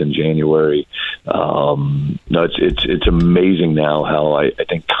 John's in January. It's amazing now how I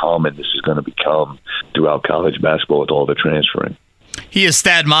think common this is going to become throughout college basketball with all the transferring. He is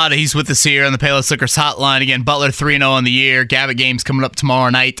Thad Matta. He's with us here on the Payless Liquors hotline. Again, Butler 3-0 on the year. Gavitt game's coming up tomorrow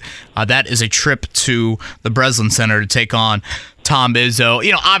night. That is a trip to the Breslin Center to take on Tom Izzo.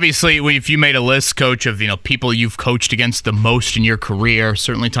 Obviously, if you made a list, Coach, of people you've coached against the most in your career,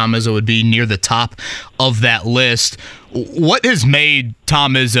 certainly Tom Izzo would be near the top of that list. What has made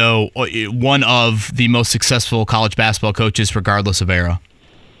Tom Izzo one of the most successful college basketball coaches, regardless of era?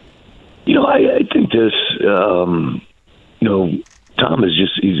 I think this. Tom is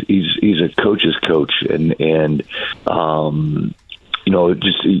he's a coach's coach, and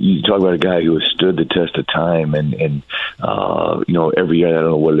just you talk about a guy who has stood the test of time, and every year, I don't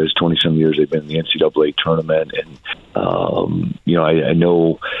know what it is, 20-some years they've been in the NCAA tournament, and I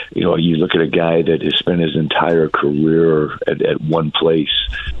know you look at a guy that has spent his entire career at one place.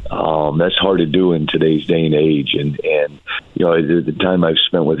 That's hard to do in today's day and age, and the time I've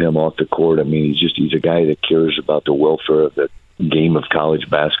spent with him off the court, I mean, he's a guy that cares about the welfare of the game of college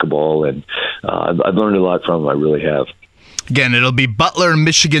basketball, and I've learned a lot from him. I really have. Again, it'll be Butler,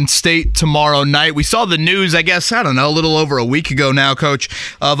 Michigan State tomorrow night. We saw the news, I guess, a little over a week ago now, Coach,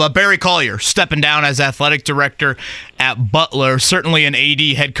 of Barry Collier stepping down as athletic director at Butler. Certainly an AD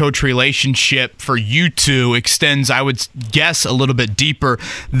head coach relationship for you two extends, I would guess, a little bit deeper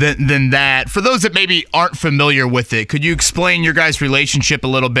than that. For those that maybe aren't familiar with it, could you explain your guys' relationship a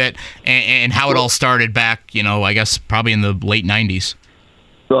little bit and how it all started back, I guess, probably in the late 90s?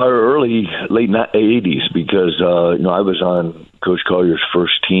 Our late 80s, because I was on Coach Collier's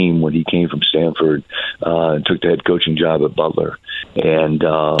first team when he came from Stanford and took the head coaching job at Butler. And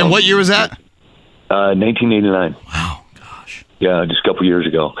what year was that? 1989. Wow, gosh. Yeah, just a couple years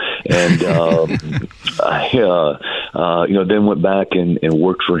ago. And then went back and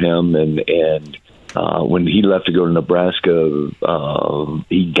worked for him. And when he left to go to Nebraska,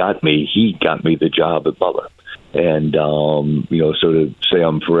 he got me the job at Butler. And so to say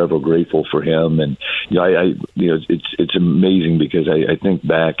I'm forever grateful for him, and it's amazing because I think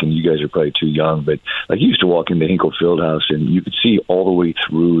back, and you guys are probably too young, but like you used to walk into Hinkle Fieldhouse and you could see all the way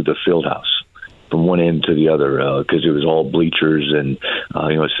through the fieldhouse from one end to the other because it was all bleachers and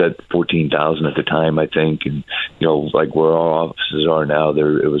it said 14,000 at the time, I think, and like where our offices are now,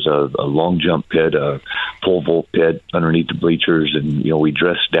 it was a long jump pit, a pole vault pit underneath the bleachers, and we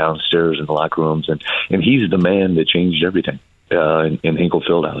dressed downstairs in the locker rooms, and he's the man that changed everything. In Hinkle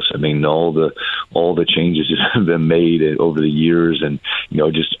Fieldhouse. I mean, all the changes have been made over the years, and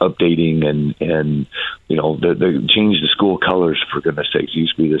just updating and the change the school colors, for goodness sakes. It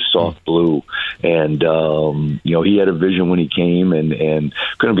used to be this soft blue, and he had a vision when he came, and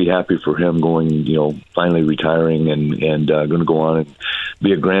couldn't be happy for him going, finally retiring and going to go on and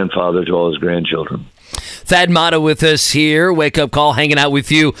be a grandfather to all his grandchildren. Thad Matta with us here. Wake Up Call hanging out with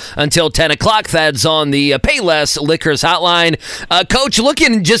you until 10 o'clock. Thad's on the Payless Liquors hotline. Coach,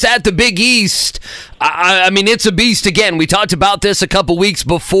 looking just at the Big East, I mean, it's a beast again. We talked about this a couple weeks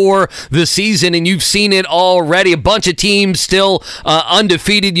before the season, and you've seen it already. A bunch of teams still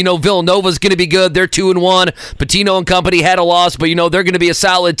undefeated. Villanova's going to be good. They're 2-1. Patino and company had a loss, but, they're going to be a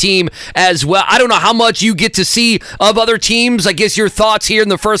solid team as well. I don't know how much you get to see of other teams. I guess your thoughts here in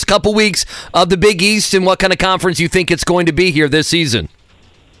the first couple weeks of the Big East and what kind of conference you think it's going to be here this season.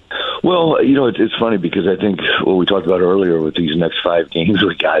 Well, it's funny because I think what we talked about earlier with these next 5 games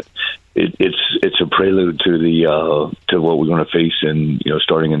we got, it's a prelude to to what we're going to face in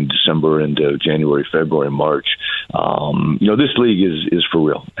starting in December into January, February, March. This league is for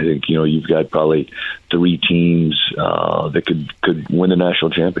real. I think you've got probably 3 teams that could win the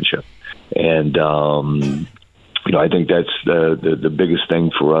national championship, and I think that's the biggest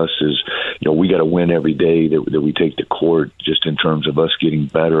thing for us is, we got to win every day that we take to court, just in terms of us getting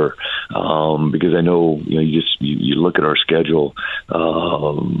better. Because I know, you look at our schedule,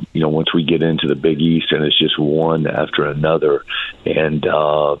 once we get into the Big East, and it's just one after another, and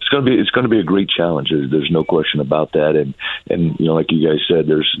it's going to be a great challenge. There's no question about that. And like you guys said,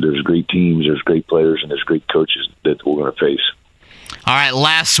 there's great teams, there's great players, and there's great coaches that we're going to face. All right,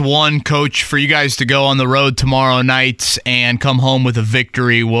 last one, Coach, for you guys to go on the road tomorrow night and come home with a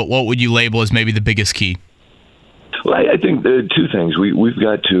victory. What would you label as maybe the biggest key? Well, I think there are 2 things. We've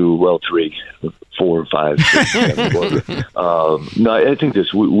got to, 3, 4, 5, 6, 7. No, I think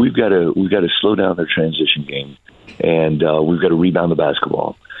this. We've got to slow down their transition game, and we've got to rebound the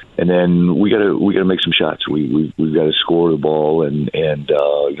basketball. And then we got to make some shots. We've got to score the ball, and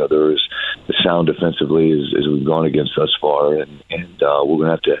there is the sound defensively as we've gone against thus far, and we're going to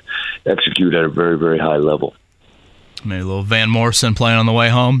have to execute at a very, very high level. Maybe a little Van Morrison playing on the way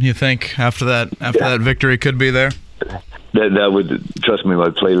home. You think after that victory could be there? That would, trust me, my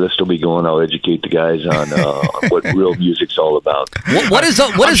playlist will be going. I'll educate the guys on what real music's all about. I'm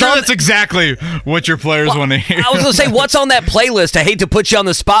sure that's exactly what your players want to hear. I was going to say, what's on that playlist? I hate to put you on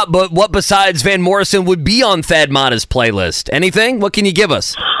the spot, but what besides Van Morrison would be on Thad Matta's playlist? Anything? What can you give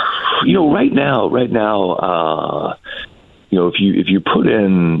us? Right now, if you put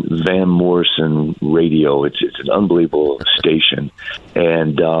in Van Morrison radio, it's an unbelievable station,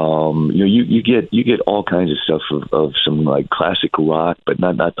 and you get all kinds of stuff of some like classic rock, but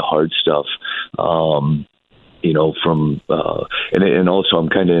not the hard stuff. And also I'm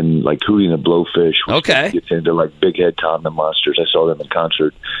kind of in like Hootie and the Blowfish, which gets into like Big Head Tom and the Monsters. I saw them in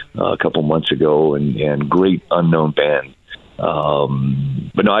concert a couple months ago, and great unknown band.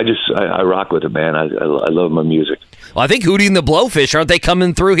 But no, I rock with it, man. I love my music. Well, I think Hootie and the Blowfish, aren't they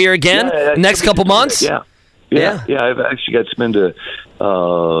coming through here again next couple months? Yeah. I've actually got to spend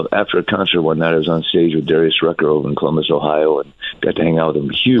after a concert one night. I was on stage with Darius Rucker over in Columbus, Ohio, and got to hang out with him.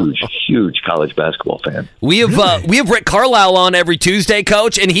 Huge college basketball fan. We have Rick Carlisle on every Tuesday,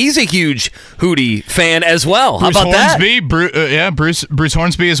 Coach, and he's a huge Hootie fan as well. Bruce How about Hornsby, that? Bruce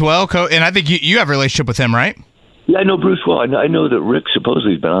Hornsby as well, and I think you have a relationship with him, right? Yeah, I know Bruce well. I know that Rick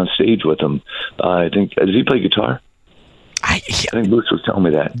supposedly has been on stage with him. I think, does he play guitar? I think Bruce was telling me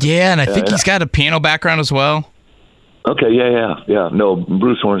that. Yeah, and I think he's got a piano background as well. Okay, yeah. No,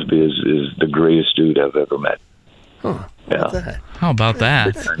 Bruce Hornsby is the greatest dude I've ever met. Huh. How about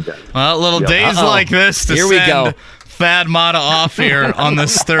that? Well, little days like this to send Thad Matta off here on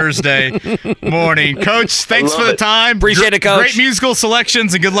this Thursday morning. Coach, thanks for the time. Appreciate it, Coach. Great musical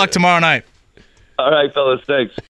selections, and good luck tomorrow night. All right, fellas, thanks.